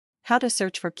How to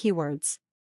search for keywords.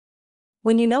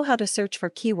 When you know how to search for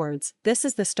keywords, this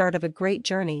is the start of a great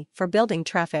journey for building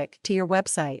traffic to your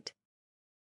website.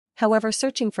 However,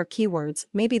 searching for keywords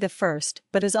may be the first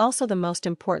but is also the most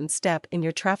important step in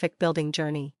your traffic building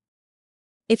journey.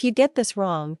 If you get this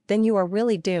wrong, then you are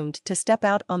really doomed to step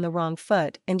out on the wrong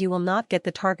foot and you will not get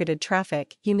the targeted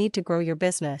traffic you need to grow your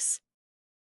business.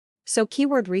 So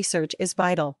keyword research is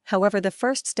vital. However, the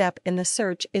first step in the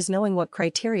search is knowing what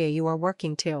criteria you are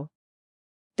working to.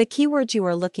 The keywords you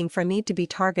are looking for need to be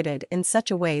targeted in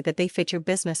such a way that they fit your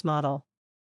business model.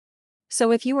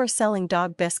 So if you are selling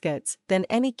dog biscuits, then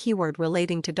any keyword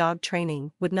relating to dog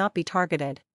training would not be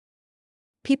targeted.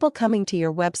 People coming to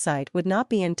your website would not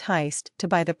be enticed to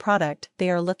buy the product they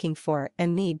are looking for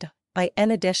and need. In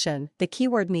addition, the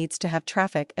keyword needs to have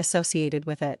traffic associated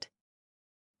with it.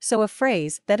 So a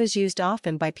phrase that is used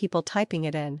often by people typing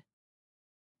it in.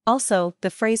 Also,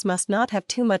 the phrase must not have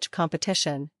too much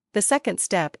competition. The second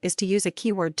step is to use a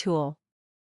keyword tool.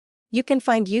 You can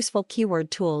find useful keyword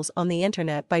tools on the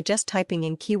internet by just typing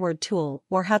in keyword tool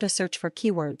or how to search for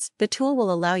keywords. The tool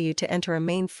will allow you to enter a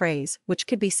main phrase, which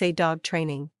could be say dog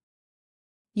training.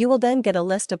 You will then get a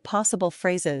list of possible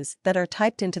phrases that are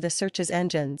typed into the searches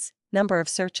engines, number of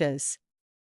searches.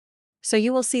 So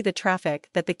you will see the traffic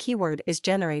that the keyword is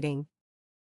generating.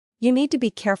 You need to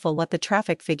be careful what the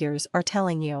traffic figures are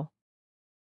telling you.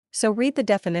 So read the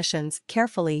definitions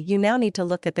carefully. You now need to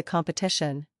look at the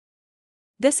competition.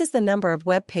 This is the number of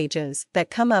web pages that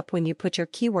come up when you put your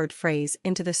keyword phrase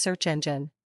into the search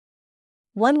engine.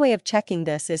 One way of checking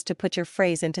this is to put your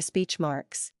phrase into speech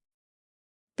marks.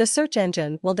 The search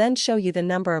engine will then show you the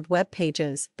number of web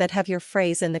pages that have your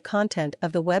phrase and the content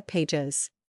of the web pages.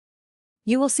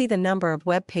 You will see the number of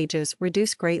web pages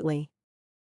reduce greatly.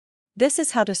 This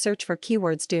is how to search for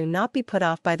keywords. Do not be put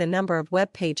off by the number of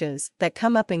web pages that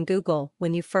come up in Google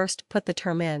when you first put the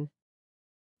term in.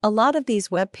 A lot of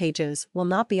these web pages will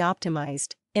not be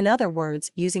optimized, in other words,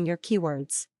 using your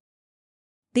keywords.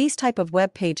 These type of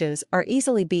web pages are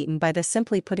easily beaten by the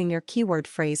simply putting your keyword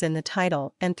phrase in the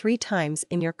title and 3 times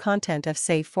in your content of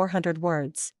say 400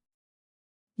 words.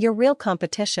 Your real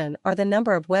competition are the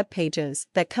number of web pages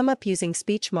that come up using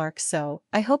speech marks. So,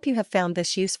 I hope you have found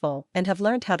this useful and have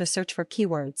learned how to search for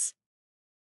keywords.